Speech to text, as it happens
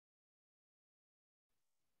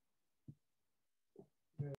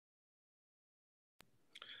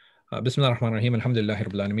بسم الله الرحمن الرحيم الحمد لله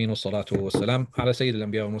رب العالمين والصلاة والسلام على سيد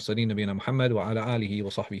الأنبياء والمرسلين نبينا محمد وعلى آله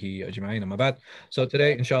وصحبه أجمعين أما بعد. So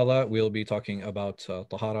today, inshallah, we'll be talking about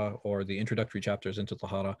Tahara, or the introductory chapters into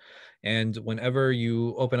Tahara. And whenever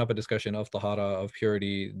you open up a discussion of Tahara, of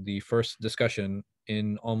purity, the first discussion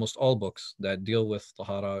in almost all books that deal with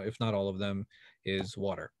Tahara, if not all of them, is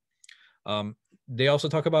water. They also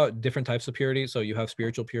talk about different types of purity. So you have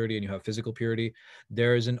spiritual purity and you have physical purity.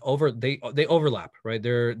 There's they overlap, right?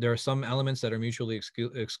 There are some elements that are mutually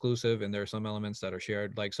exclusive, and there are some elements that are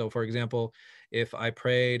shared. Like, so for example, if I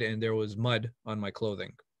prayed and there was mud on my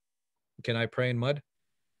clothing, can I pray in mud?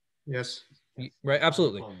 Yes. Right,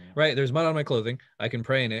 absolutely. Right, there's mud on my clothing. I can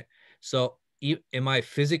pray in it. So am I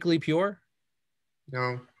physically pure?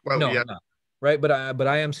 No. Well, No, yeah. I'm not. Right, but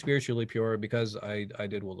I am spiritually pure because I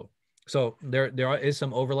did wudu. So there is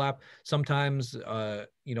some overlap sometimes,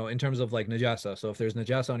 in terms of like najasa. So if there's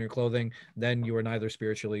najasa on your clothing, then you are neither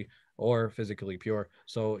spiritually or physically pure.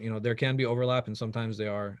 So there can be overlap, and sometimes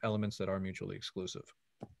there are elements that are mutually exclusive.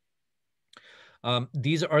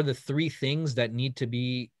 These are the three things that need to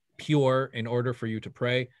be pure in order for you to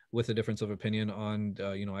pray, with a difference of opinion on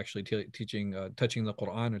actually teaching touching the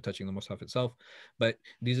Quran or touching the Mus'haf itself. But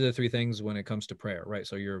these are the three things when it comes to prayer, right?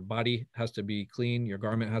 So your body has to be clean, your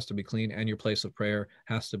garment has to be clean, and your place of prayer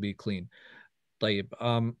has to be clean.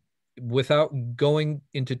 Without going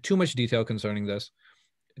into too much detail concerning this,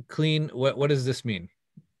 clean, what does this mean?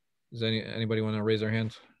 Does anybody want to raise their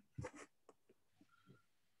hands?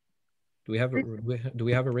 Do we have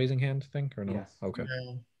a raising hand thing or no? Yes. Okay.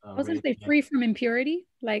 I was going to say free from impurity,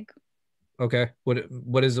 like. Okay.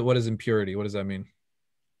 What is impurity? What does that mean?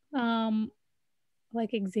 Like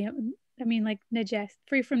like najas,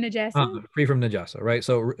 free from najasa. Free from najasa, right?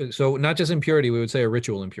 So not just impurity, we would say a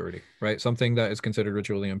ritual impurity, right? Something that is considered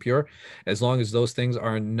ritually impure. As long as those things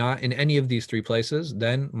are not in any of these three places,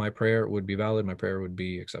 then my prayer would be valid. My prayer would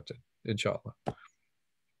be accepted, inshallah.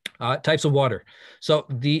 Types of water. So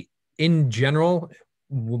in general,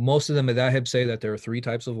 most of the madhahib say that there are three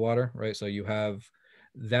types of water, right? So you have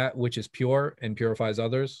that which is pure and purifies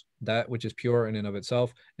others, that which is pure in and of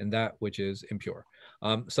itself, and that which is impure.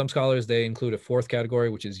 Some scholars, they include a fourth category,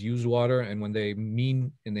 which is used water. And when they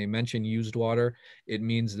mention used water, it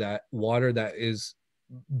means that water that is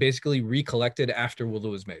basically recollected after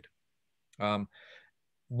wudu is made.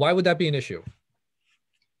 Why would that be an issue?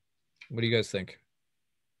 What do you guys think?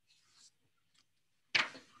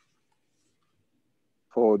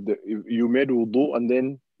 If you made wudu and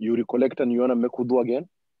then you recollect and you want to make wudu again?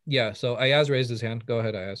 Yeah, so Ayaz raised his hand. Go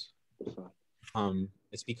ahead, Ayaz.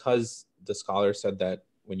 It's because the scholar said that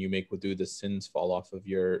when you make wudu, the sins fall off of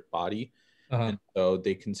your body. And so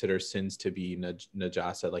they consider sins to be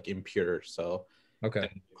najasa, like impure. So okay,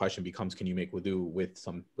 the question becomes, can you make wudu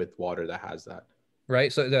with water that has that?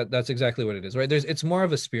 Right, so that's exactly what it is, right? It's more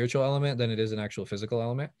of a spiritual element than it is an actual physical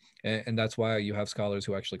element, and that's why you have scholars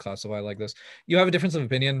who actually classify like this. You have a difference of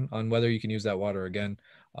opinion on whether you can use that water again.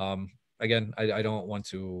 I don't want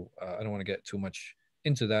to get too much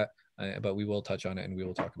into that, but we will touch on it and we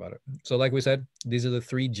will talk about it. So like we said, these are the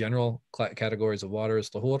three general categories of water: is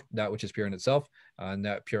tahur, that which is pure in itself, and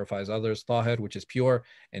that purifies others; tahir, which is pure;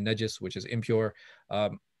 and najis, which is impure.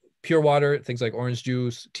 Pure water, things like orange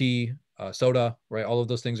juice, tea, soda, right? All of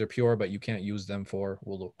those things are pure, but you can't use them for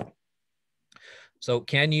wudu. So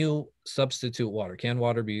can you substitute water? Can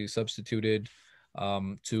water be substituted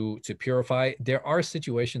to purify? There are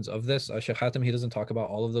situations of this. Sheikh Hatem, he doesn't talk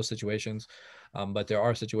about all of those situations, but there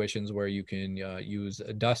are situations where you can use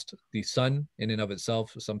dust. The sun in and of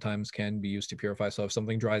itself sometimes can be used to purify. So if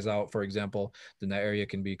something dries out, for example, then that area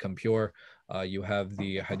can become pure. You have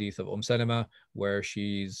the hadith of Salama, where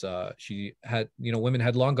she had, women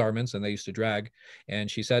had long garments and they used to drag.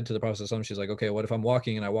 And she said to the Prophet ﷺ, she's like, okay, what if I'm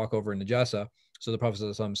walking and I walk over in najasa? So the Prophet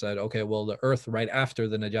ﷺ said, okay, well, the earth right after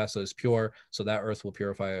the najasa is pure, so that earth will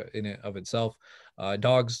purify in and of itself.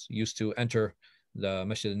 Dogs used to enter the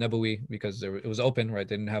Masjid al-Nabawi because it was open, right?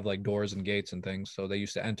 They didn't have like doors and gates and things. So they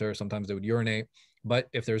used to enter. Sometimes they would urinate. But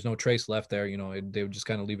if there's no trace left there, they would just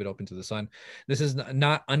kind of leave it open to the sun. This is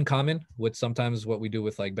not uncommon with sometimes what we do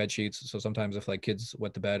with like bed sheets. So sometimes if like kids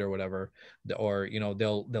wet the bed or whatever, or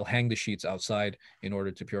they'll hang the sheets outside in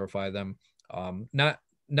order to purify them. Not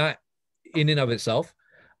in and of itself,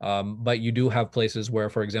 but you do have places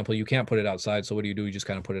where, for example, you can't put it outside. So what do? You just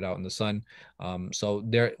kind of put it out in the sun. So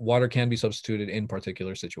water can be substituted in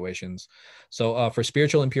particular situations. So for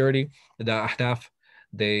spiritual impurity, the Ahnaf,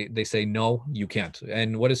 they say no, you can't.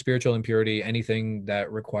 And what is spiritual impurity? Anything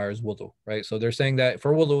that requires wudu, right? So they're saying that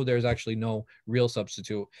for wudu, there's actually no real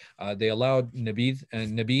substitute. They allowed nabidh,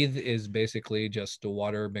 and nabidh is basically just the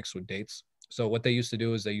water mixed with dates. So what they used to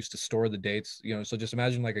do is they used to store the dates, so just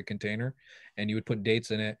imagine like a container, and you would put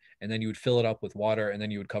dates in it, and then you would fill it up with water, and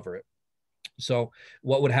then you would cover it. So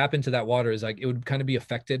what would happen to that water is like it would kind of be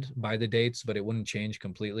affected by the dates, but it wouldn't change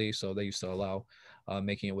completely. So they used to allow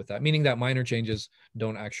making it with that, meaning that minor changes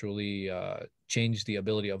don't actually change the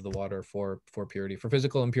ability of the water for purity. For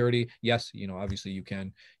physical impurity, yes, obviously you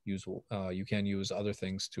can use other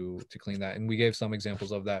things to clean that, and we gave some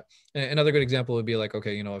examples of that. Another good example would be like,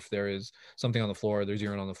 okay, if there is something on the floor, there's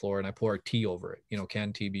urine on the floor, and I pour tea over it,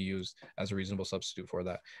 can tea be used as a reasonable substitute for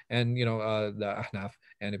that? And the Ahnaf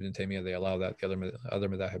and Ibn Taymiyyah, they allow that. The other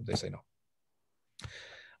madhab, they say no.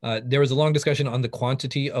 There was a long discussion on the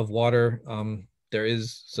quantity of water. There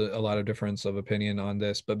is a lot of difference of opinion on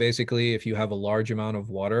this, but basically if you have a large amount of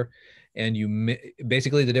water and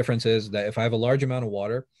basically the difference is that if I have a large amount of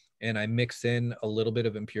water and I mix in a little bit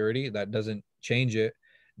of impurity, that doesn't change it,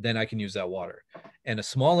 then I can use that water. And a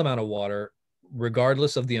small amount of water,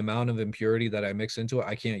 regardless of the amount of impurity that I mix into it,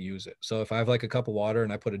 I can't use it. So if I have like a cup of water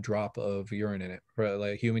and I put a drop of urine in it,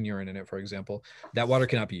 like human urine in it, for example, that water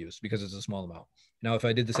cannot be used because it's a small amount. Now, if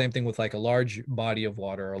I did the same thing with like a large body of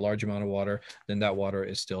water, or a large amount of water, then that water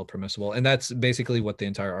is still permissible. And that's basically what the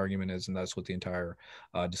entire argument is. And that's what the entire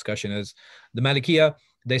discussion is. The Malikiya,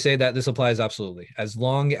 they say that this applies absolutely, as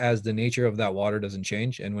long as the nature of that water doesn't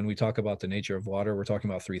change. And when we talk about the nature of water, we're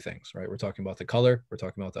talking about three things, right? We're talking about the color, we're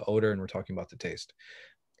talking about the odor, and we're talking about the taste.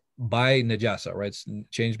 By najasa, right? It's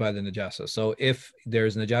changed by the najasa. So if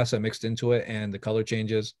there's najasa mixed into it and the color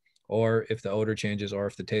changes, or if the odor changes, or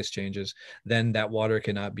if the taste changes, then that water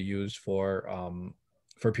cannot be used for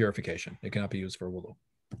purification. It cannot be used for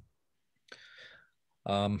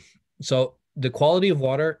wudu. So the quality of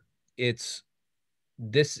water, this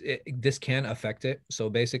can affect it. So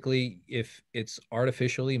basically, if it's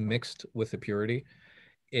artificially mixed with a purity,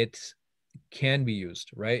 it can be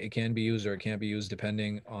used, right? It can be used or it can't be used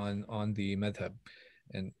depending on the madhab.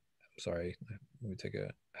 And sorry, let me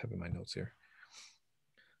have in my notes here.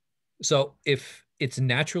 So if it's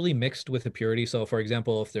naturally mixed with a purity, so for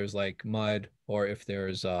example, if there's like mud, or if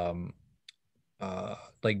there's like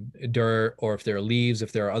dirt, or if there are leaves,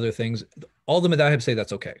 if there are other things, all the madhab say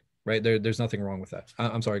that's okay, right? There's nothing wrong with that.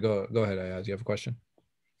 I'm sorry, go ahead, Ayaz, you have a question?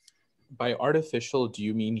 By artificial, do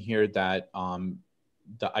you mean here that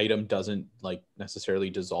the item doesn't like necessarily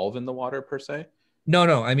dissolve in the water per se?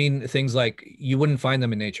 No, I mean things like you wouldn't find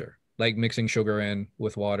them in nature, like mixing sugar in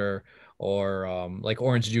with water, or like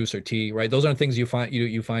orange juice or tea, right? Those aren't things you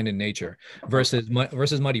find in nature. Versus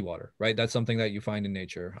muddy water, right? That's something that you find in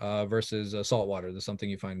nature. Versus salt water, that's something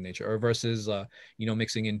you find in nature. Or versus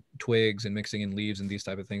mixing in twigs and mixing in leaves and these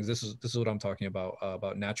type of things. This is what I'm talking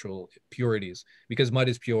about natural purities, because mud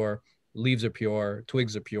is pure, leaves are pure,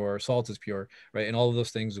 twigs are pure, salt is pure, right? And all of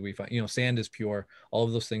those things we find, sand is pure. All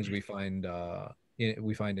of those things we find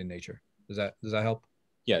in nature. Does that help?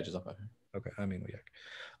 Yeah, just okay. I mean,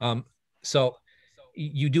 so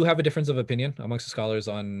you do have a difference of opinion amongst the scholars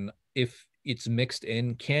on if it's mixed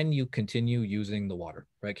in, can you continue using the water,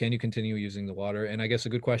 right? Can you continue using the water? And I guess a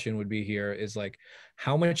good question would be here is like,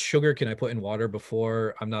 how much sugar can I put in water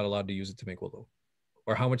before I'm not allowed to use it to make wudu?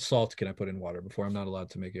 Or how much salt can I put in water before I'm not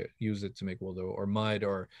allowed to use it to make wudu? Or mud,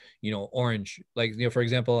 or orange. Like, for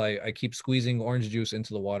example, I keep squeezing orange juice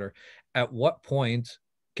into the water. At what point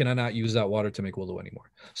can I not use that water to make wudu anymore?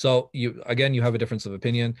 So you have a difference of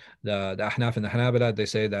opinion. The Ahnaf and the Hanabila, they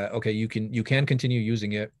say that okay, you can continue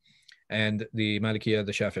using it, and the Malikiya,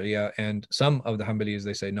 the Shafi'iyya, and some of the Hanbalis,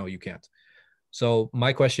 they say no, you can't. So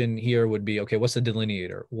my question here would be, okay, what's the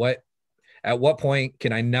delineator? At what point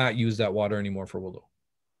can I not use that water anymore for wudu?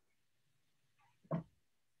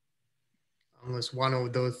 Unless one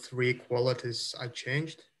of those three qualities are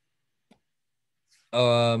changed.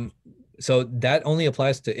 So that only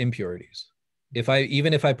applies to impurities.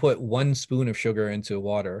 Even if I put 1 spoon of sugar into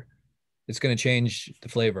water, it's going to change the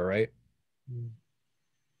flavor, right?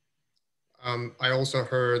 I also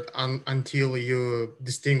heard until you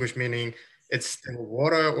distinguish, meaning it's still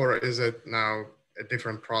water, or is it now a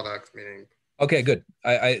different product, meaning? Okay, good.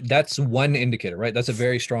 That's one indicator, right? That's a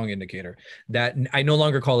very strong indicator that I no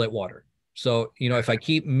longer call it water. So, if I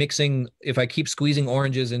keep squeezing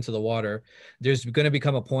oranges into the water, there's going to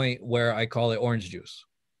become a point where I call it orange juice,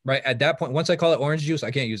 right? At that point, once I call it orange juice,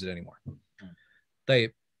 I can't use it anymore.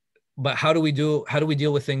 But how do we deal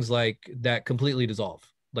with things like that completely dissolve,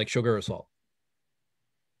 like sugar or salt?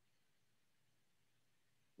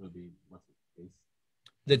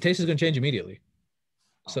 The taste is going to change immediately.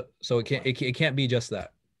 So it can't be just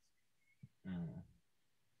that.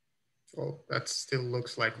 Well, that still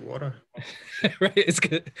looks like water. Right? It's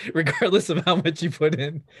good, regardless of how much you put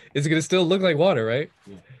in, it's gonna still look like water, right?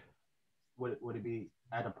 Yeah. would it be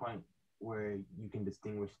at a point where you can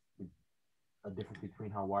distinguish a difference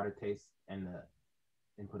between how water tastes and the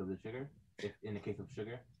input of the sugar, if in the case of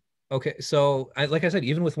sugar? Okay, so like I said,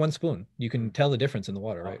 even with one spoon, you can tell the difference in the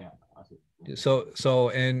water, right? Okay.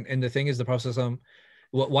 And the thing is, the Prophet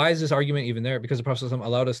why is this argument even there? Because the Prophet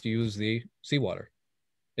allowed us to use the seawater,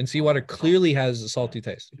 and seawater clearly has a salty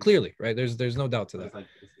taste. Clearly, right? There's no doubt to that. It's like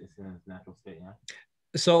it's in its natural state, yeah.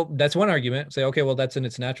 So that's one argument. Say, okay, well, that's in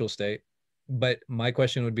its natural state. But my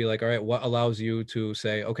question would be like, all right, what allows you to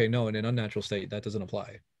say, okay, no, in an unnatural state, that doesn't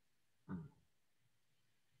apply?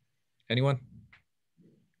 Anyone?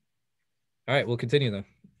 All right, we'll continue then.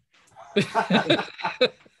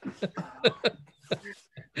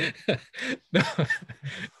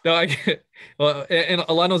 no, I get. Well, and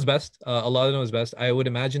Allah knows best. Allah knows best. I would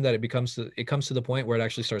imagine that it comes to the point where it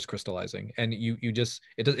actually starts crystallizing, and you just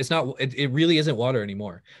it really isn't water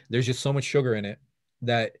anymore. There's just so much sugar in it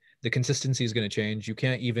that the consistency is going to change. You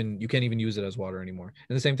can't even use it as water anymore.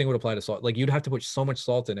 And the same thing would apply to salt. Like you'd have to put so much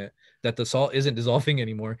salt in it that the salt isn't dissolving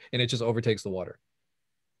anymore, and it just overtakes the water.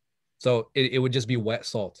 So it would just be wet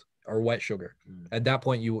salt or wet sugar. At that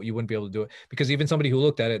point, you wouldn't be able to do it, because even somebody who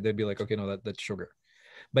looked at it, they'd be like, okay, no, that's sugar.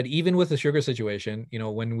 But even with the sugar situation,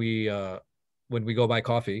 when we go buy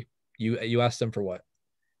coffee, you ask them for what?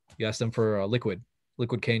 You ask them for liquid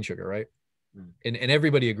cane sugar, right? And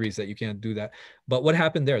everybody agrees that you can't do that. But what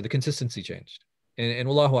happened there? The consistency changed. And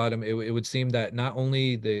Wallahu Alam, it would seem that not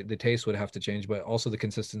only the taste would have to change, but also the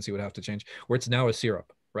consistency would have to change, where it's now a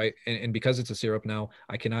syrup, right? And because it's a syrup now,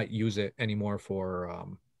 I cannot use it anymore for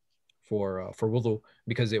wudu,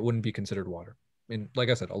 because it wouldn't be considered water. And like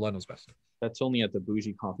I said, Allah knows best. That's only at the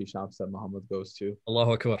bougie coffee shops that Muhammad goes to.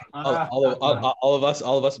 Allahu Akbar. All of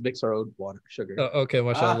us mix our own water, sugar. Okay,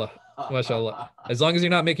 mashallah. Mashallah. As long as you're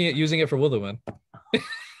not using it for wudu, man.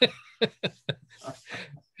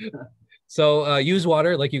 So use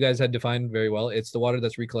water, like you guys had defined very well. It's the water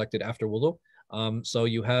that's recollected after wudu. So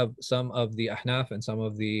you have some of the Ahnaf and some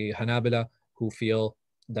of the Hanabila who feel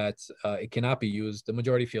that it cannot be used. The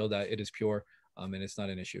majority feel that it is pure, and it's not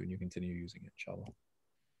an issue, and you continue using it, inshallah.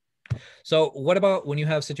 So what about when you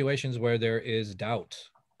have situations where there is doubt?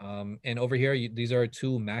 And over here, these are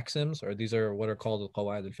two maxims, or these are what are called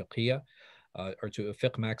al-qawaid al-fiqhiyya, or two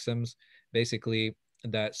fiqh maxims, basically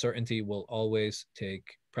that certainty will always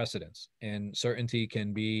take precedence. And certainty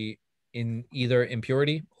can be in either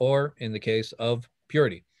impurity or in the case of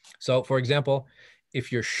purity. So for example,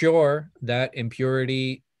 if you're sure that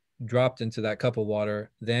impurity dropped into that cup of water,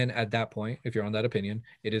 then at that point, if you're on that opinion,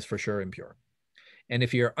 it is for sure impure. And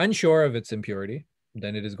if you're unsure of its impurity,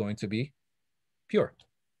 then it is going to be pure.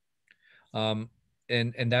 And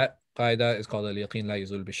that qaida is called al-yaqeen la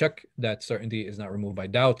yazul bi-shak, that certainty is not removed by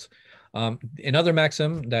doubt. Another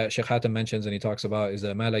maxim that Shaykh Hatem mentions and he talks about is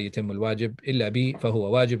ma la yatimmu al-wajib illa bi fahuwa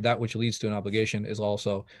wajib, that which leads to an obligation is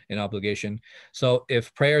also an obligation. So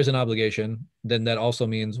if prayer is an obligation, then that also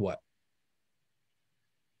means what?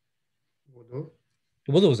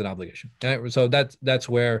 Wudu is an obligation. So that's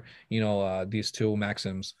where these two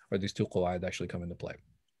maxims, or these two qawaid, actually come into play.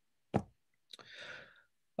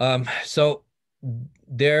 So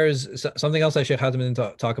there's something else that Shaykh Hatem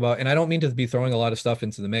didn't talk about, and I don't mean to be throwing a lot of stuff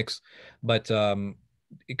into the mix, but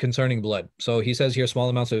concerning blood. So he says here small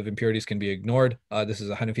amounts of impurities can be ignored. This is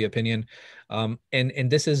a Hanafi opinion, and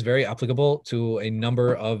this is very applicable to a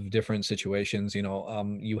number of different situations.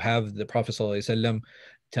 You have the Prophet ﷺ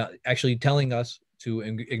actually telling us to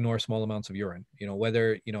ignore small amounts of urine.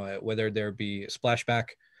 Whether there be splashback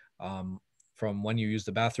from when you use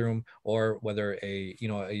the bathroom, or whether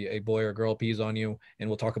a boy or girl pees on you, and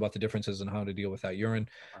we'll talk about the differences and how to deal with that urine.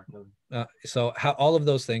 So how all of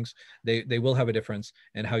those things, they will have a difference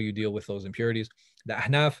in how you deal with those impurities. The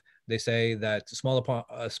Ahnaf, they say that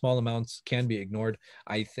small amounts can be ignored.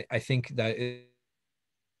 I think that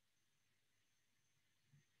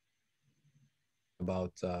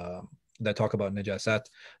about that talk about najasat,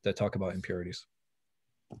 that talk about impurities.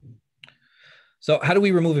 So how do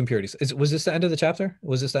we remove impurities? Was this the end of the chapter?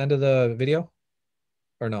 Was this the end of the video,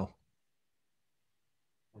 or no?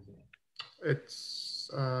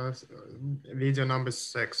 It's video number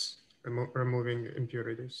 6, removing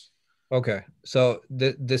impurities. Okay, so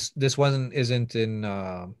this one isn't in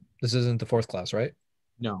this isn't the 4th class, right?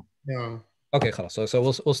 No. Okay, so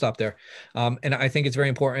we'll stop there. And I think it's very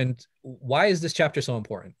important. Why is this chapter so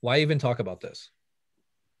important? Why even talk about this?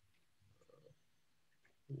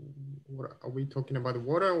 What, are we talking about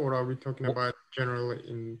water, or are we talking about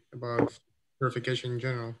generally about purification in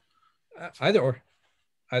general? Either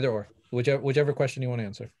or, whichever question you want to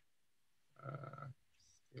answer.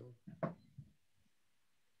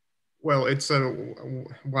 Well, it's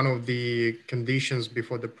one of the conditions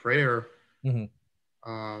before the prayer.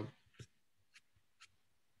 Mm-hmm.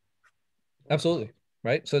 Absolutely.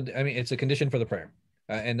 Right. So, I mean, it's a condition for the prayer.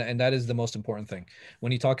 And that is the most important thing.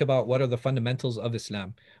 When you talk about what are the fundamentals of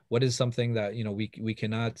Islam, what is something that, you know, we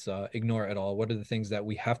cannot ignore at all? What are the things that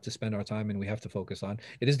we have to spend our time and we have to focus on?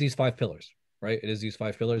 It is these 5 pillars, right? It is these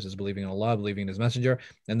 5 pillars: is believing in Allah, believing in His Messenger,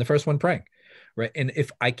 and the first one, praying, right? And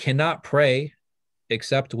if I cannot pray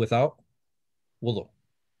except without wudu,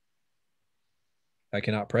 I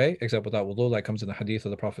cannot pray except without wudu. That comes in the hadith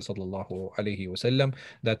of the Prophet sallallahu alaihi wasallam,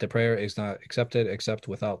 that the prayer is not accepted except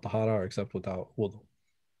without tahara, or except without wudu.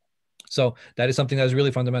 So that is something that is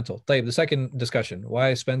really fundamental. The second discussion: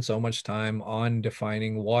 why spend so much time on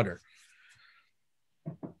defining water?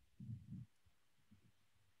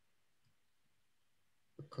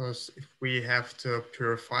 Because if we have to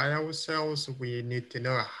purify ourselves, we need to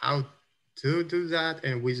know how to do that,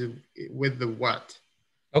 and with the what.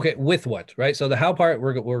 Okay, with what, right? So the how part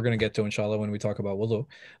we're going to get to, inshallah, when we talk about wudu.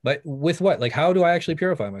 But with what? Like, how do I actually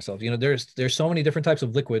purify myself? You know, there's so many different types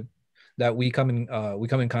of liquid that we come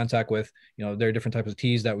in contact with. You know, there are different types of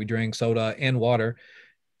teas that we drink, soda and water,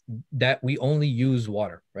 that we only use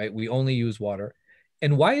water, right? We only use water.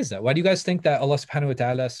 And why is that? Why do you guys think that Allah subhanahu wa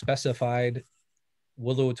ta'ala specified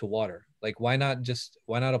wudu to water? Like, why not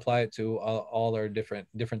apply it to all our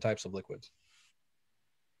different types of liquids?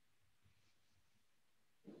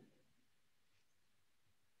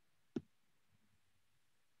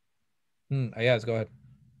 Yes, go ahead.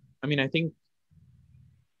 I mean, I think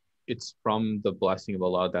it's from the blessing of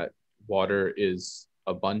Allah that water is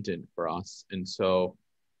abundant for us. And so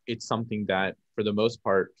it's something that, for the most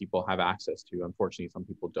part, people have access to. Unfortunately, some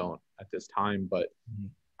people don't at this time. But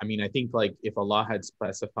I mean, I think, like, if Allah had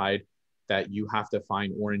specified that you have to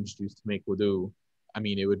find orange juice to make wudu, I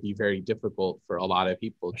mean, it would be very difficult for a lot of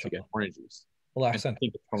people to get orange juice. Well, I think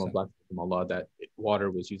it's from a blessing from Allah that water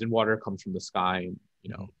was used, and water comes from the sky, and,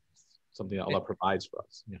 you know, something that Allah provides for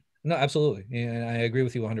us. Yeah. No, absolutely. And I agree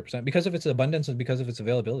with you 100%, because of its abundance and because of its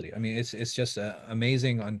availability. I mean, it's just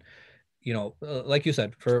amazing on, you know, like you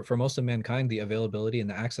said, for most of mankind, the availability and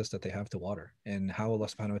the access that they have to water, and how Allah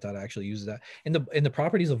subhanahu wa ta'ala actually uses that in the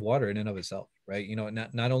properties of water in and of itself, right? You know,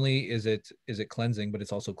 not only is it cleansing, but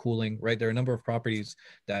it's also cooling, right? There are a number of properties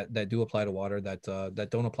that do apply to water that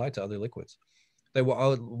don't apply to other liquids. Like,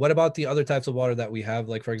 what about the other types of water that we have?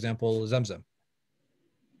 Like, for example, Zamzam.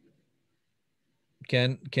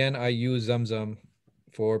 Can I use Zamzam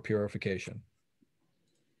for purification?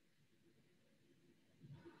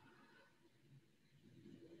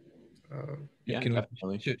 Yeah, can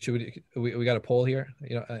definitely. Should we got a poll here?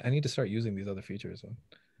 You know, I need to start using these other features.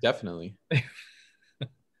 Definitely.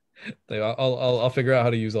 I'll figure out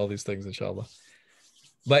how to use all these things, inshallah.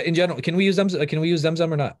 But in general, can we use Zamzam? Can we use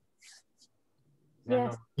Zamzam or not?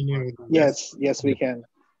 Yes, we can.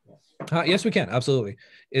 Yes, we can. Absolutely.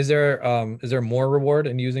 Is there more reward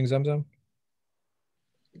in using Zamzam?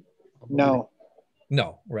 No,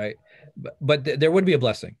 right? But there would be a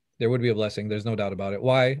blessing. There would be a blessing. There's no doubt about it.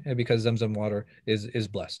 Why? Because Zamzam water is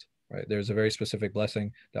blessed, right? There's a very specific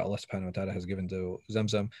blessing that Allah subhanahu wa ta'ala has given to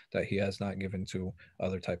Zamzam that He has not given to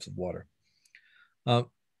other types of water.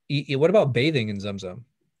 What about bathing in Zamzam,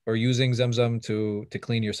 or using Zamzam to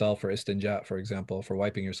clean yourself, for istinja, for example, for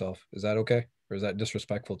wiping yourself? Is that okay? Or is that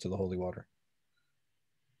disrespectful to the holy water?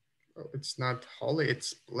 It's not holy,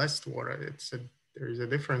 it's blessed water. There is a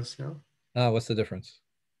difference, no? What's the difference?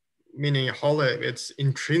 Meaning holy, it's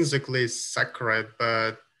intrinsically sacred,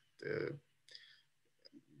 but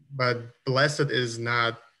blessed is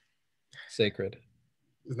not sacred.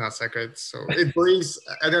 It's not sacred. So it brings,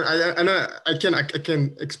 I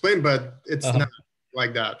can explain, but it's not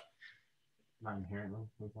like that. Not inherently.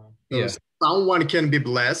 So someone can be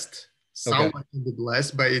blessed. Someone can be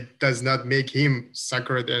blessed, but it does not make him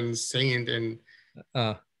sacred and saint and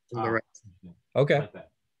the rest. Okay. Like that.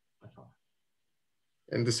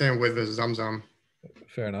 And the same with the Zamzam.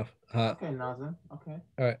 Fair enough. Okay, Nazan. Okay.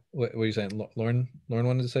 All right. What are you saying? Lauren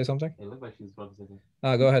wanted to say something? It looked like she was about to say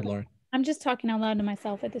something. Go ahead, Lauren. I'm just talking out loud to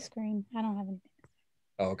myself at the screen. I don't have anything.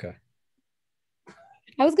 Oh, okay.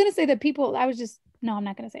 I was gonna say that people. No, I'm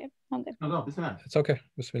not gonna say it. I'm good. No, Bismillah. It's okay.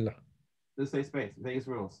 Bismillah. Let's say space. Vegas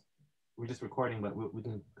rules. We're just recording, but we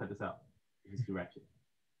can cut this out. It's too ratchet.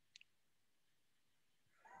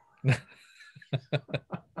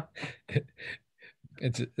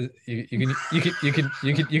 You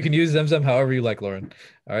can use Zamzam however you like, Lauren.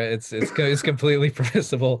 All right, it's completely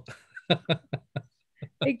permissible.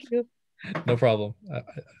 Thank you. No problem.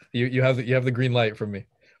 You have the green light from me.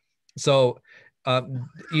 So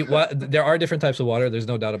There are different types of water. There's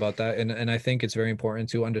no doubt about that, and I think it's very important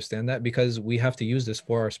to understand that, because we have to use this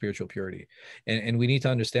for our spiritual purity, and we need to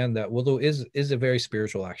understand that wudu is a very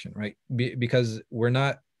spiritual action, right? Because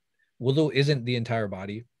wudu isn't the entire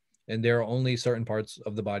body, and there are only certain parts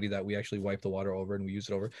of the body that we actually wipe the water over and we use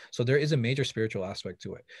it over. So there is a major spiritual aspect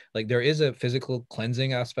to it. Like there is a physical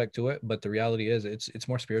cleansing aspect to it, but the reality is it's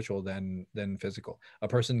more spiritual than physical. A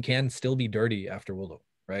person can still be dirty after wudu,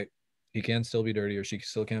 right? He can still be dirty, or she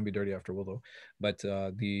still can be dirty after wudu, but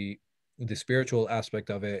the spiritual aspect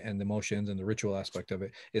of it and the emotions and the ritual aspect of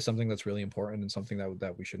it is something that's really important, and something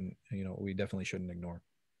that we shouldn't, we definitely shouldn't ignore.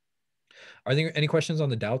 Are there any questions on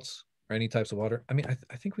the doubts or any types of water? I mean, I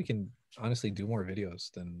think we can honestly do more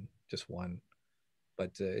videos than just one,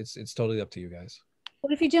 but it's totally up to you guys.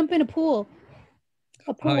 What if you jump in a pool?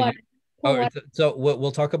 A pool water. So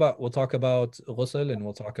we'll talk about ghusl, and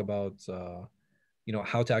we'll talk about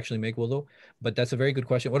how to actually make wudu. But that's a very good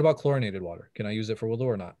question. What about chlorinated water? Can I use it for wudu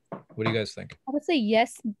or not? What do you guys think? I would say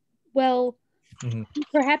yes. Well,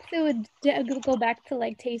 perhaps it would go back to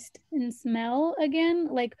like taste and smell again,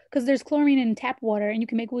 like because there's chlorine in tap water, and you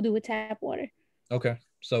can make wudu with tap water. Okay,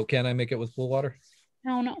 so can I make it with pool water? I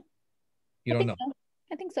don't know. You don't know? So.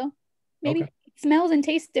 I think so. Maybe. Okay. It smells and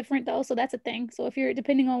tastes different though, so that's a thing. So if you're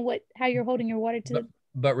depending on how you're holding your water to.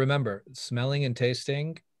 But remember, smelling and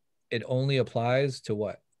tasting, it only applies to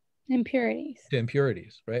what? Impurities. To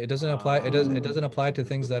impurities, right? It doesn't apply. It doesn't apply to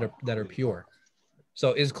things that are pure.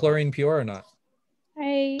 So is chlorine pure or not?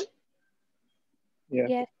 Yeah.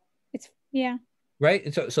 It's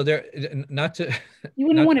right. So they're not to. You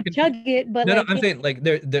wouldn't want to chug it, but no, I'm saying like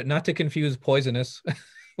they're not to confuse poisonous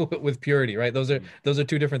with purity, right? Those are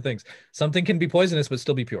two different things. Something can be poisonous but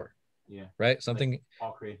still be pure. Yeah. Right. Something. Like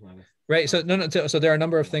all creation, I guess. Right. So no. So there are a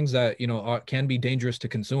number of things that can be dangerous to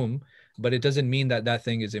consume, but it doesn't mean that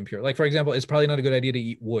thing is impure. Like for example, it's probably not a good idea to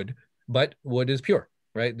eat wood, but wood is pure,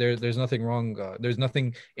 right? There's nothing wrong. There's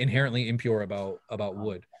nothing inherently impure about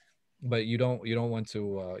wood, but you don't want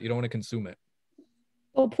to consume it.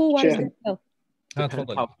 Oh, pool water is good though.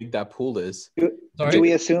 Depends how big that pool is. Do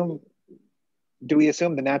we assume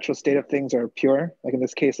the natural state of things are pure? Like in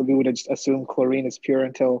this case, we would just assume chlorine is pure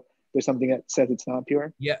until there's something that says it's not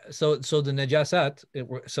pure. Yeah. So the najasat.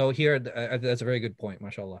 So here, that's a very good point,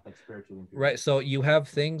 mashallah. Like spiritually impure. Right. So you have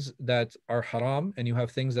things that are haram and you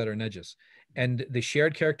have things that are najis, and the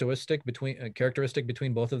shared characteristic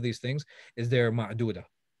between both of these things is they're ma'duda,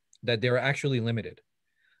 that they're actually limited.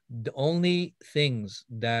 The only things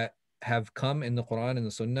that have come in the Quran and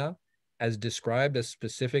the Sunnah as described as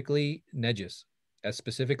specifically najis, as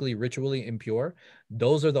specifically ritually impure,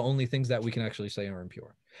 those are the only things that we can actually say are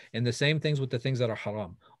impure. And the same things with the things that are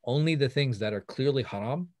haram. Only the things that are clearly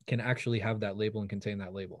haram can actually have that label and contain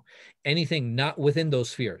that label. Anything not within those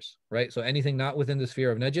spheres, right? So anything not within the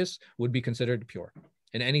sphere of najis would be considered pure.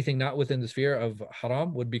 And anything not within the sphere of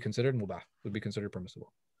haram would be considered mubah, would be considered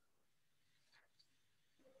permissible.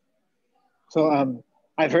 So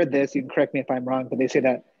I've heard this, you can correct me if I'm wrong, but they say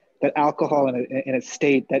that alcohol in a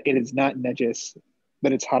state that it is not najis,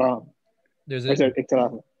 but it's haram. There's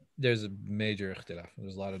a major ikhtilaf.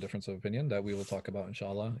 There's a lot of difference of opinion that we will talk about,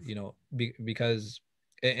 inshallah, because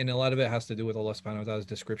and a lot of it has to do with Allah subhanahu wa ta'ala's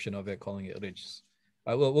description of it, calling it rijs.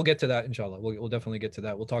 We'll get to that, inshallah. We'll definitely get to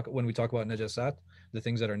that. We'll talk when we talk about najasat, the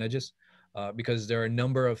things that are najis, because there are a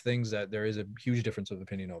number of things that there is a huge difference of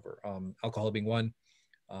opinion over. Alcohol being one,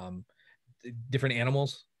 different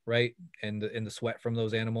animals, right? And the sweat from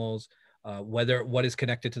those animals, what is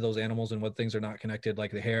connected to those animals and what things are not connected,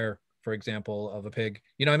 like the hair, for example, of a pig.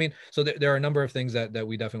 You know what I mean? So there are a number of things that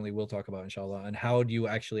we definitely will talk about, inshallah. And how do you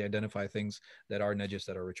actually identify things that are najis,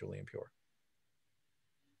 that are ritually impure?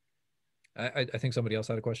 I think somebody else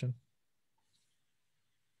had a question.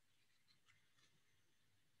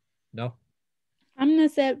 No? I'm gonna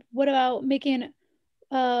say, what about making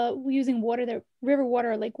using water, that river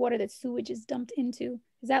water or lake water that sewage is dumped into?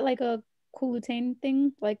 Is that like a kulutane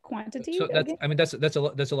thing, like quantity? So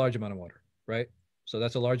that's a large amount of water, right? So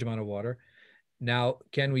that's a large amount of water. Now,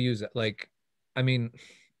 can we use it? Like, I mean,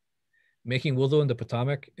 making wudu in the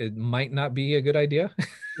Potomac, it might not be a good idea.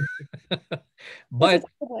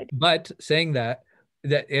 but saying that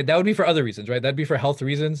would be for other reasons, right? That'd be for health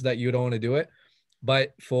reasons that you don't want to do it.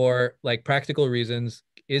 But for like practical reasons,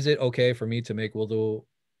 is it okay for me to make wudu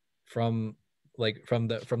from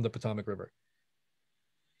the Potomac River?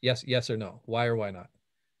 Yes or no? Why or why not?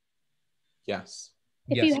 Yes.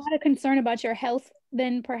 If you had a concern about your health,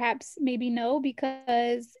 then perhaps maybe no,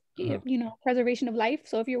 because preservation of life.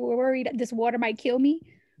 So if you're worried this water might kill me,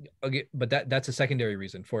 Okay, but that's a secondary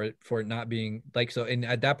reason for it not being like so. And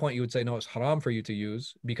at that point, you would say no, it's haram for you to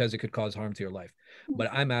use because it could cause harm to your life.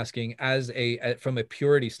 But I'm asking, as from a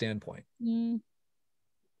purity standpoint,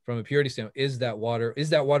 from a purity standpoint, is that water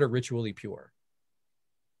ritually pure?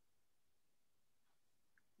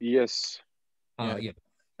 Yes. Yeah,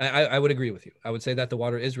 I would agree with you. I would say that the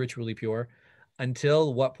water is ritually pure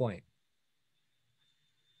until what point?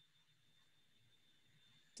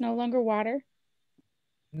 It's no longer water.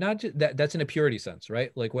 Not just that's in a purity sense,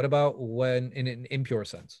 right? Like what about when in an impure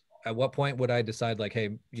sense? At what point would I decide like,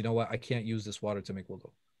 hey, you know what, I can't use this water to make wudu?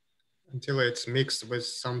 Until it's mixed with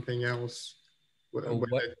something else, Oh,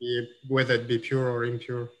 whether it be pure or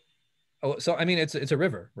impure. Oh, so I mean, it's a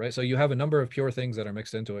river, right? So you have a number of pure things that are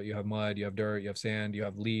mixed into it. You have mud, you have dirt, you have sand, you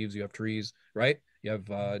have leaves, you have trees, right? You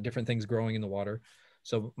have different things growing in the water.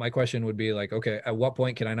 So my question would be like, okay, at what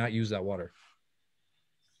point can I not use that water?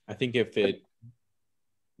 I think if it,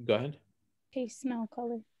 go ahead. Taste, smell,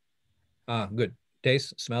 color. Good.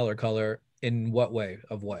 Taste, smell, or color. In what way?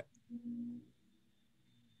 Of what?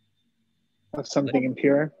 Of something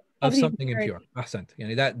impure. Of something impure. Ahsant.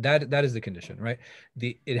 That is the condition, right?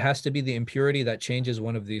 It has to be the impurity that changes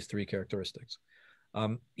one of these three characteristics.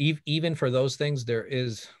 Even for those things,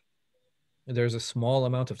 there's a small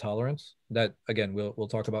amount of tolerance that again we'll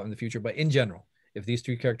talk about in the future. But in general, if these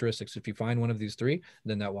three characteristics, if you find one of these three,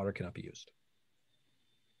 then that water cannot be used.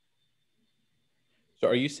 So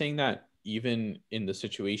are you saying that even in the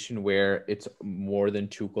situation where it's more than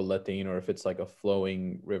 2 qullatayn, or if it's like a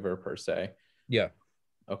flowing river per se? Yeah.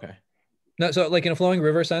 Okay. No, so like in a flowing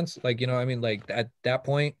river sense, like, you know, I mean, like at that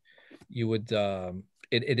point, you would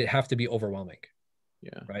it'd have to be overwhelming.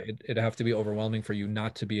 Yeah. Right. It'd have to be overwhelming for you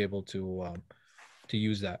not to be able to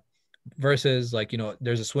use that. Versus like, you know,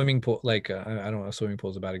 there's a swimming pool, like I don't know, swimming pool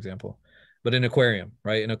is a bad example, but an aquarium,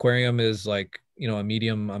 right? An aquarium is like, you know, a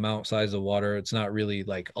medium amount size of water. It's not really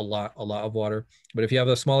like a lot of water. But if you have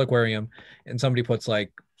a small aquarium and somebody puts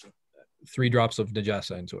like 3 drops of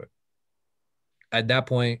najasa into it, at that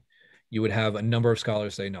point, you would have a number of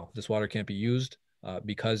scholars say, no, this water can't be used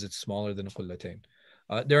because it's smaller than a qullatayn.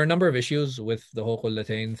 There are a number of issues with the whole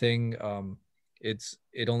qullatayn thing.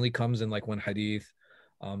 It only comes in like one hadith.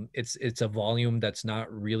 It's a volume that's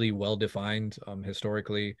not really well defined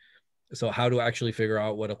historically. So how to actually figure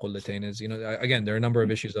out what a qullatayn is, you know, again, there are a number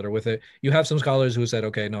of issues that are with it. You have some scholars who said,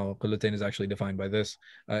 okay, no, qullatayn is actually defined by this,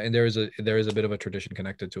 and there is a bit of a tradition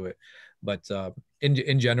connected to it. But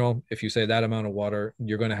in general, if you say that amount of water,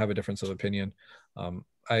 you're going to have a difference of opinion. So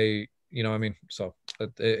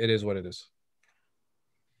it is what it is.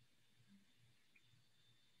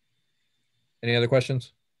 Any other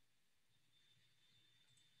questions?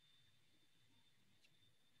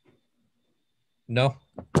 No?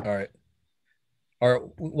 All right.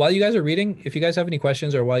 Or while you guys are reading, if you guys have any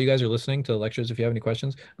questions, or while you guys are listening to the lectures, if you have any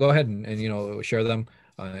questions, go ahead and you know, share them,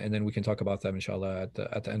 and then we can talk about them, inshallah, at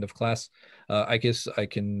the end of class. I guess I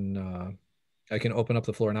can open up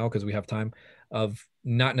the floor now because we have time of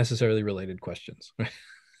not necessarily related questions.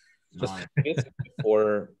 I guess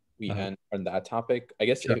before we end on that topic, I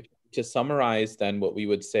guess to summarize, then what we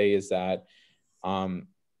would say is that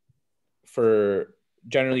for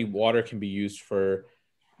generally water can be used for.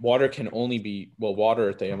 Water can only be water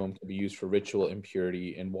or tayammum can be used for ritual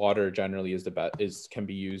impurity, and water generally can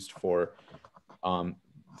be used for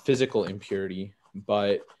physical impurity,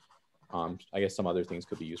 but I guess some other things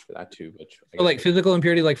could be used for that too. Which like physical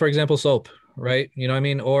impurity, like for example, soap, right? You know what I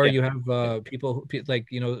mean? Or you have people like,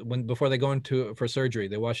 you know, before they go for surgery,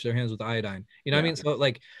 they wash their hands with iodine. You know what I mean? So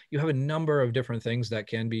like you have a number of different things that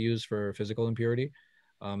can be used for physical impurity.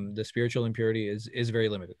 The spiritual impurity is very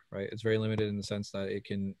limited, right? It's very limited in the sense that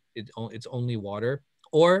it's only water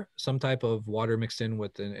or some type of water mixed in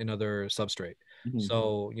with another substrate. Mm-hmm.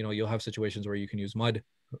 So, you know, you'll have situations where you can use mud,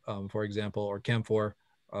 for example, or camphor.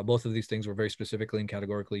 Both of these things were very specifically and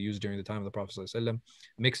categorically used during the time of the Prophet ﷺ,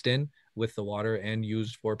 mixed in with the water and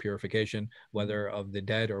used for purification, whether of the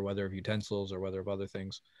dead or whether of utensils or whether of other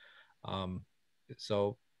things.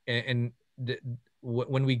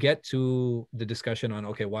 When we get to the discussion on,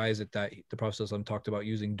 okay, why is it that the Prophet ﷺ talked about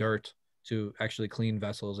using dirt to actually clean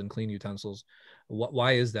vessels and clean utensils?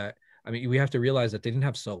 Why is that? I mean, we have to realize that they didn't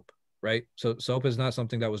have soap, right? So soap is not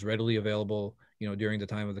something that was readily available, you know, during the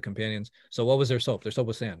time of the companions. So what was their soap? Their soap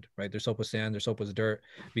was sand, right? Their soap was sand, their soap was dirt,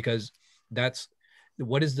 because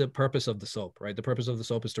what is the purpose of the soap, right? The purpose of the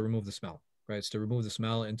soap is to remove the smell, right? It's to remove the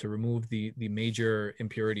smell and to remove the major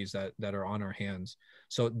impurities that are on our hands.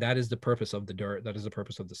 So that is the purpose of the dirt. That is the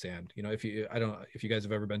purpose of the sand. You know, if you guys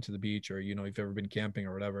have ever been to the beach, or, you know, if you've ever been camping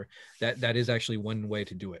or whatever, that is actually one way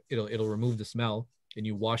to do it. It'll remove the smell and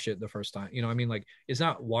you wash it the first time, you know, I mean, like it's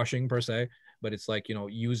not washing per se, but it's like, you know,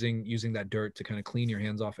 using that dirt to kind of clean your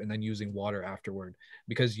hands off and then using water afterward,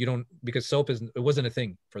 because soap it wasn't a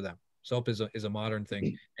thing for them. Soap is a modern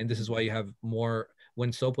thing, and this is why you have more.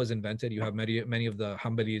 When soap was invented, you have many of the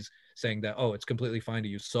Hanbalis saying that, oh, it's completely fine to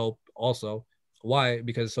use soap also. Why?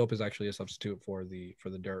 Because soap is actually a substitute for the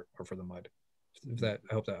dirt or for the mud. I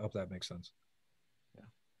hope that makes sense. Yeah.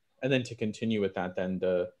 And then to continue with that, then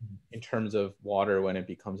in terms of water, when it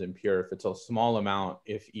becomes impure, if it's a small amount,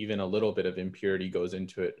 if even a little bit of impurity goes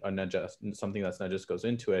into it, something that's najas goes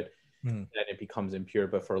into it, then it becomes impure.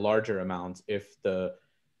 But for larger amounts, if the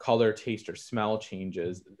color, taste, or smell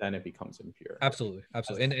changes, then it becomes impure. Absolutely.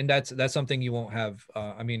 And that's something you won't have.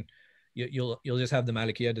 I mean, you'll just have the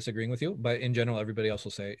Malikiya disagreeing with you, but in general, everybody else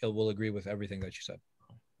will agree with everything that you said.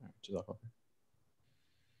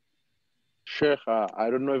 Sheikh, I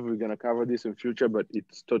don't know if we're gonna cover this in future, but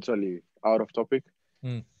it's totally out of topic.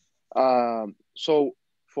 So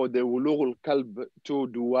for the wulughul kalb too,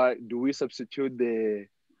 do we substitute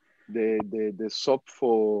the soap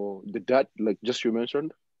for the dirt, like just you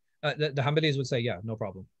mentioned? The Hanbalis would say, yeah, no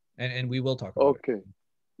problem, and we will talk about it. Okay,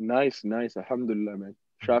 nice. Alhamdulillah, man.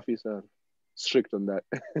 Shafis are strict on that.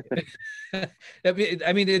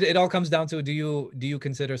 I mean, it all comes down to, do you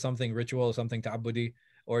consider something ritual, something ta'abbudi,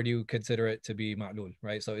 or do you consider it to be ma'lul,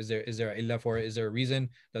 right? So is there a illah for it? Is there a reason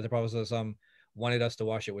that the Prophet ﷺ wanted us to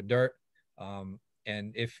wash it with dirt?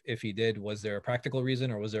 And if he did, was there a practical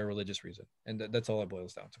reason or was there a religious reason? And that's all it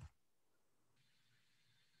boils down to.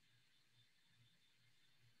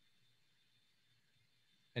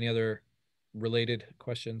 Any other related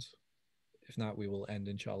questions? If not, we will end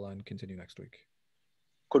inshallah and continue next week.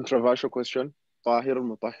 Controversial question. Tahir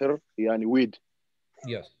al-mutahhir, yani weed.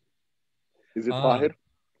 Yes. Is it tahir?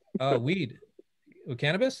 Weed.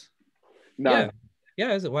 Cannabis? No. Yeah.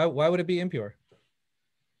 Yeah, is it? Why would it be impure?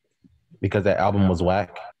 Because that album was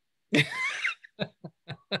whack.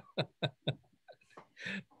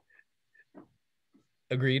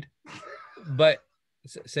 Agreed. But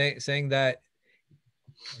saying that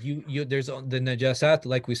there's the najasat,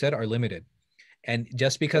 like we said, are limited. And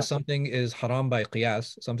just because something is haram by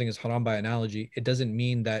qiyas, something is haram by analogy, it doesn't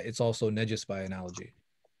mean that it's also najis by analogy.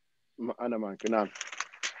 أنا معك. نعم.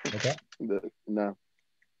 Okay. نعم.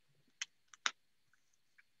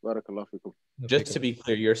 بارك الله فيكم. Just to be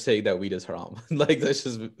clear, you're saying that weed is haram. Like that's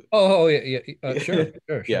just. Oh yeah. Sure.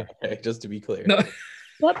 Yeah. Okay. Just to be clear. No.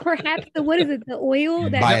 What perhaps what is it? The oil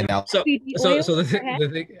that so the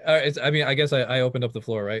thing. I mean, I guess I opened up the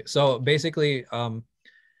floor, right? So basically,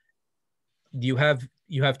 you have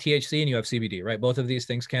THC and you have CBD, right? Both of these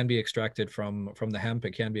things can be extracted from the hemp.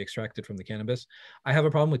 It can be extracted from the cannabis. I have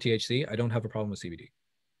a problem with THC. I don't have a problem with CBD.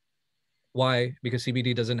 Why? Because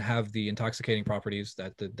CBD doesn't have the intoxicating properties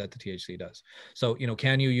that the THC does. So, you know,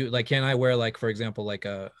 can I wear, like, for example, like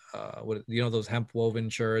those hemp woven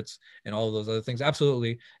shirts and all of those other things?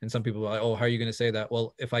 Absolutely. And some people are like, oh, how are you going to say that?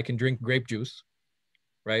 Well, if I can drink grape juice,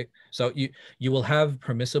 right? So you will have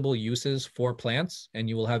permissible uses for plants and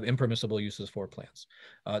you will have impermissible uses for plants.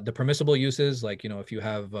 The permissible uses, like, you know, if you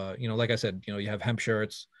have, like I said, you know, you have hemp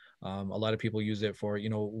shirts. A lot of people use it for, you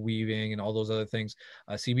know, weaving and all those other things.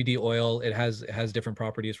 CBD oil, it has different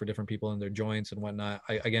properties for different people in their joints and whatnot.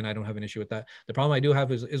 I don't have an issue with that. The problem I do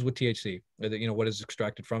have is with THC, you know, what is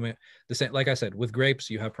extracted from it. The same, like I said, with grapes,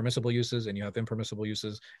 you have permissible uses and you have impermissible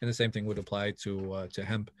uses, and the same thing would apply to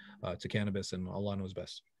hemp, to cannabis, and Allah knows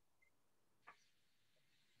best.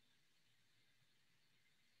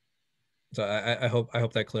 So I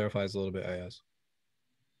hope that clarifies a little bit, Ayaz.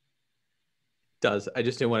 Does. I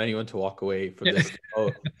just didn't want anyone to walk away from this. Oh,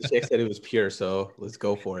 the Sheikh said it was pure, so let's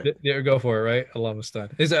go for it. Yeah, go for it, right? Allah mustan.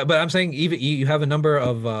 But I'm saying even you have a number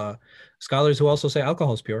of scholars who also say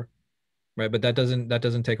alcohol is pure, right? But that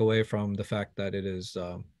doesn't take away from the fact that it is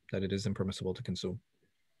impermissible to consume.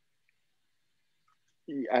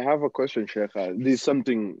 I have a question, Sheikh. This is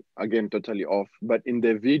something, again, totally off. But in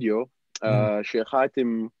the video, Sheikh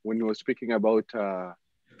Hatim, when he was speaking about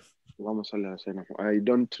I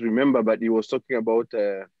don't remember, but he was talking about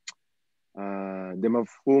the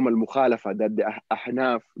mafhum al-mukhalafa, that the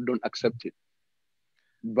ahnaf don't accept it.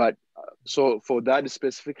 But so for that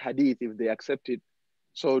specific hadith, if they accept it,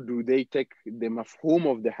 so do they take the mafhum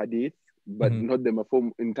of the hadith, but not the mafhum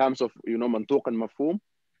in terms of, you know, mantuq and mafhum,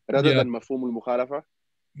 rather than mafhum al-mukhalafa?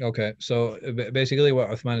 Okay, so basically what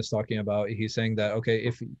Uthman is talking about, he's saying that, okay,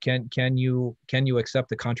 if can you accept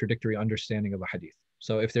the contradictory understanding of a hadith?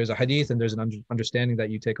 So if there's a hadith and there's an understanding that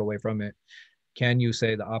you take away from it, can you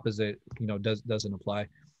say the opposite, you know, doesn't apply?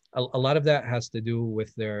 A lot of that has to do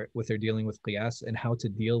with their dealing with qiyas and how to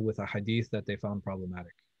deal with a hadith that they found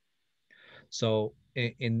problematic. So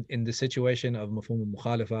in the situation of mafhum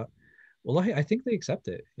al-mukhalafa, wallahi, I think they accept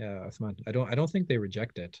it. Yeah, Uthman. I don't think they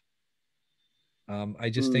reject it. I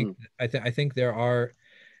just think I think there are,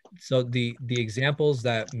 so the examples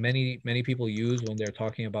that many people use when they're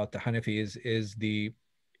talking about the Hanafis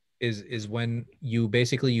is when you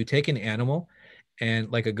basically you take an animal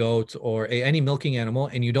and like a goat or any milking animal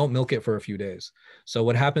and you don't milk it for a few days. So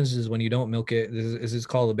what happens is when you don't milk it, this is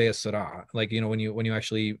called a bay sara. Like, you know, when you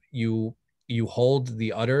actually you hold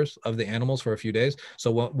the udders of the animals for a few days.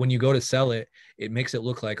 So when you go to sell it, it makes it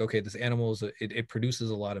look like, okay, this animal it produces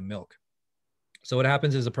a lot of milk. So what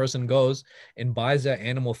happens is a person goes and buys that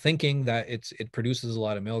animal thinking that it produces a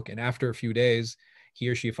lot of milk, and after a few days, he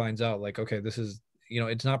or she finds out like, okay, this is, you know,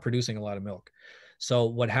 it's not producing a lot of milk. So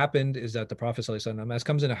what happened is that the Prophet ﷺ, as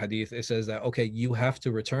comes in a hadith, it says that, okay, you have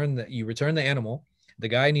to return the animal. The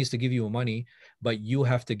guy needs to give you money, but you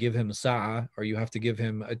have to give him sa'a, or you have to give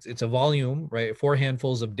him, it's a volume, right? 4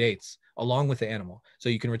 handfuls of dates along with the animal. So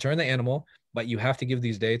you can return the animal, but you have to give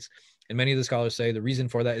these dates. And many of the scholars say the reason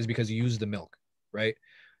for that is because you use the milk, right?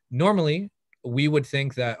 Normally, we would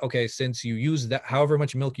think that, okay, since you use that, however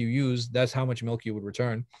much milk you use, that's how much milk you would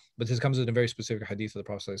return. But this comes in a very specific hadith of the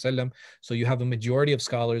Prophet ﷺ. So you have a majority of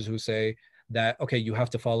scholars who say that, okay, you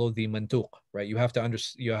have to follow the mantuq, right? You have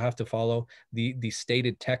to follow the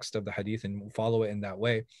stated text of the hadith and follow it in that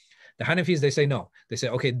way. The Hanafis, they say no. They say,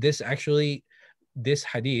 okay, this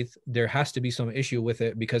hadith, there has to be some issue with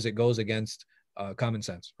it because it goes against common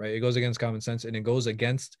sense, right? It goes against common sense and it goes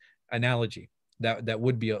against analogy that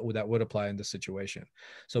would apply in this situation.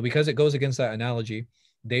 So because it goes against that analogy,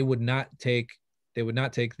 they would not take the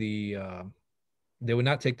mantuq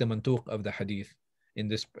of the hadith in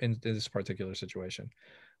this particular situation.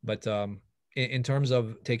 But in terms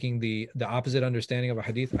of taking the opposite understanding of a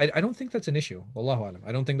hadith, I don't think that's an issue. Wallahu alam.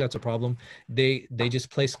 I don't think that's a problem. They just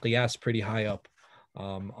place qiyas pretty high up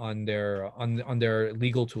on their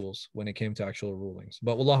legal tools when it came to actual rulings.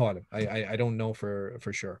 But wallahu alam, I don't know for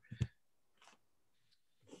sure.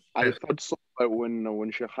 I thought so, but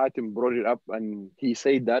when Sheikh Hatim brought it up and he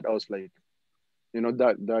said that, I was like, you know,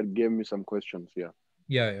 that gave me some questions. Yeah.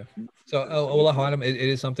 So Wallahu alam, it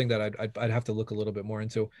is something that I'd have to look a little bit more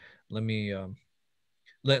into. Let me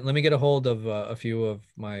let me get a hold of a few of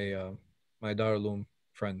my my Darulum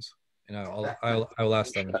friends, and I'll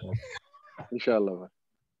ask them as well. Inshallah.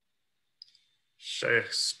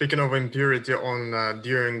 Sheikh, speaking of impurity on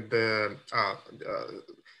during the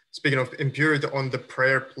speaking of impurity on the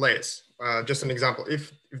prayer place, just an example.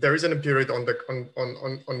 If there is an impurity on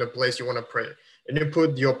the place you want to pray, and you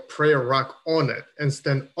put your prayer rack on it and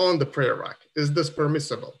stand on the prayer rack, is this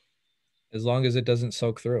permissible? As long as it doesn't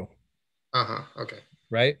soak through. Okay.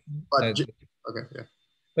 Right. Okay. Yeah.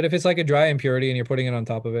 But if it's like a dry impurity and you're putting it on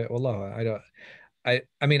top of it, wallah, I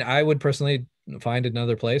mean, I would personally find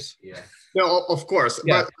another place. Yeah. No, of course.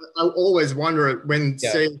 Yeah. But I always wonder when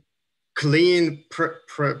say clean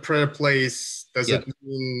prayer place, does it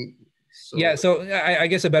mean? So I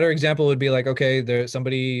guess a better example would be like, okay, there's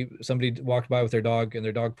somebody walked by with their dog and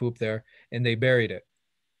their dog pooped there and they buried it,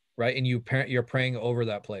 right? And you're praying over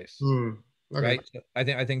that place, right? So I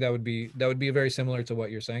think that would be very similar to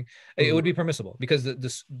what you're saying. It would be permissible because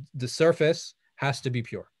the surface has to be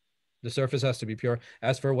pure. The surface has to be pure.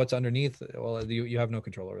 As for what's underneath, well, you have no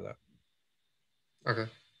control over that. Okay.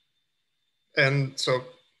 And so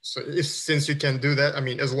since you can do that, I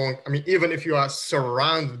mean, even if you are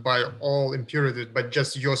surrounded by all impurities, but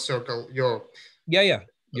just your circle, you're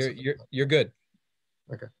good.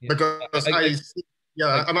 Okay. Because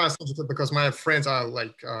I'm asking because my friends are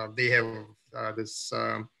like they have this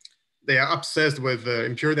they are obsessed with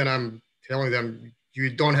impurity, and I'm telling them you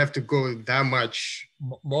don't have to go that much.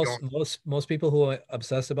 Most people who are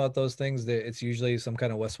obsessed about those things, it's usually some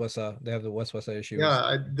kind of waswasa. They have the waswasa issue.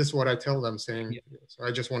 Yeah, this is what I tell them, saying. So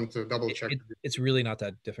I just wanted to double check. It's really not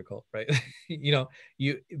that difficult, right?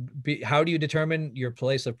 How do you determine your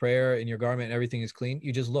place of prayer and your garment and everything is clean?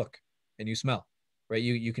 You just look and you smell, right?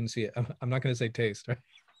 You can see it. I'm not going to say taste, right?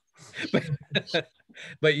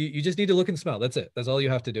 but you just need to look and smell. That's it. That's all you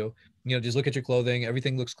have to do. Just look at your clothing.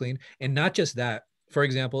 Everything looks clean. And not just that. For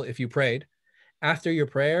example, if you prayed, after your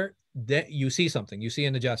prayer, then you see something. You see a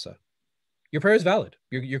najasa. Your prayer is valid.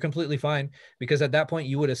 You're completely fine, because at that point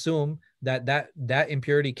you would assume that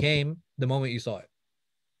impurity came the moment you saw it,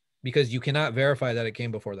 because you cannot verify that it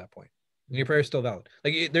came before that point. And your prayer is still valid.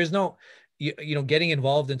 Like there's no, getting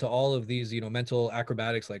involved into all of these, mental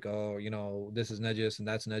acrobatics, like, oh, this is najis and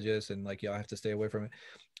that's najis, and like, I have to stay away from it.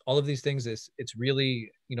 All of these things it's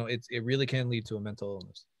really, it really can lead to a mental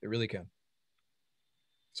illness. It really can.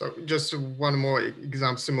 So just one more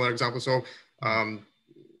example, similar example. So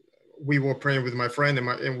we were praying with my friend,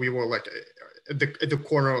 and we were like at the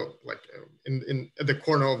corner, like at the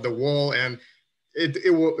corner of the wall, and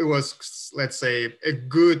it was, let's say, a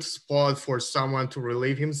good spot for someone to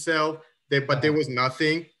relieve himself. But there was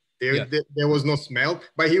nothing. There was no smell.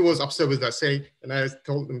 But he was upset with that, saying, and I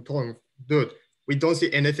told him, dude, we don't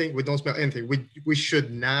see anything. We don't smell anything. We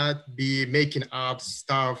should not be making up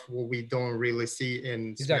stuff what we don't really see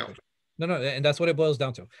and smell. No, and that's what it boils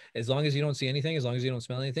down to. As long as you don't see anything, as long as you don't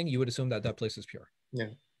smell anything, you would assume that that place is pure. Yeah.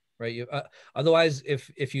 Right. Otherwise,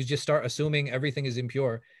 if you just start assuming everything is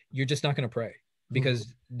impure, you're just not going to pray,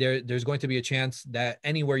 because there's going to be a chance that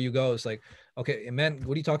anywhere you go, it's like, okay, man,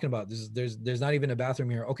 what are you talking about? There's not even a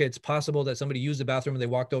bathroom here. Okay, it's possible that somebody used the bathroom and they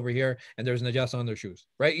walked over here and there's najasa on their shoes,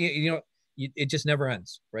 right? It just never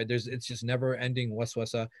ends, right? It's just never ending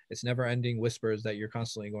waswasa. It's never ending whispers that you're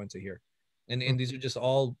constantly going to hear. And these are just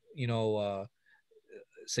all,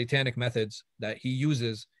 satanic methods that he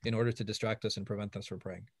uses in order to distract us and prevent us from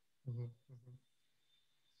praying.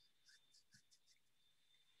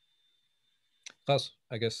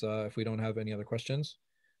 I guess if we don't have any other questions,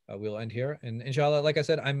 we'll end here. And inshallah, like I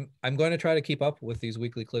said, I'm going to try to keep up with these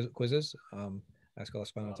weekly quizzes. Ask Allah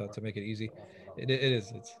subhanahu wa ta'ala to make it easy. It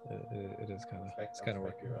is kind of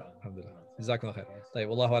work. Alhamdulillah. Jazakallah khair. طيب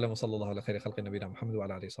والله أعلم وصلى الله على خير خلق نبينا محمد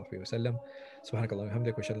وعلى آله وصحبه وسلم. سبحانك اللهم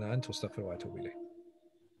وبحمدك وأشهد أن لا إله إلا أنت أستغفرك وأتوب إليك.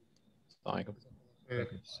 Assalamu alaikum.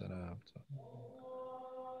 Alaikum salam.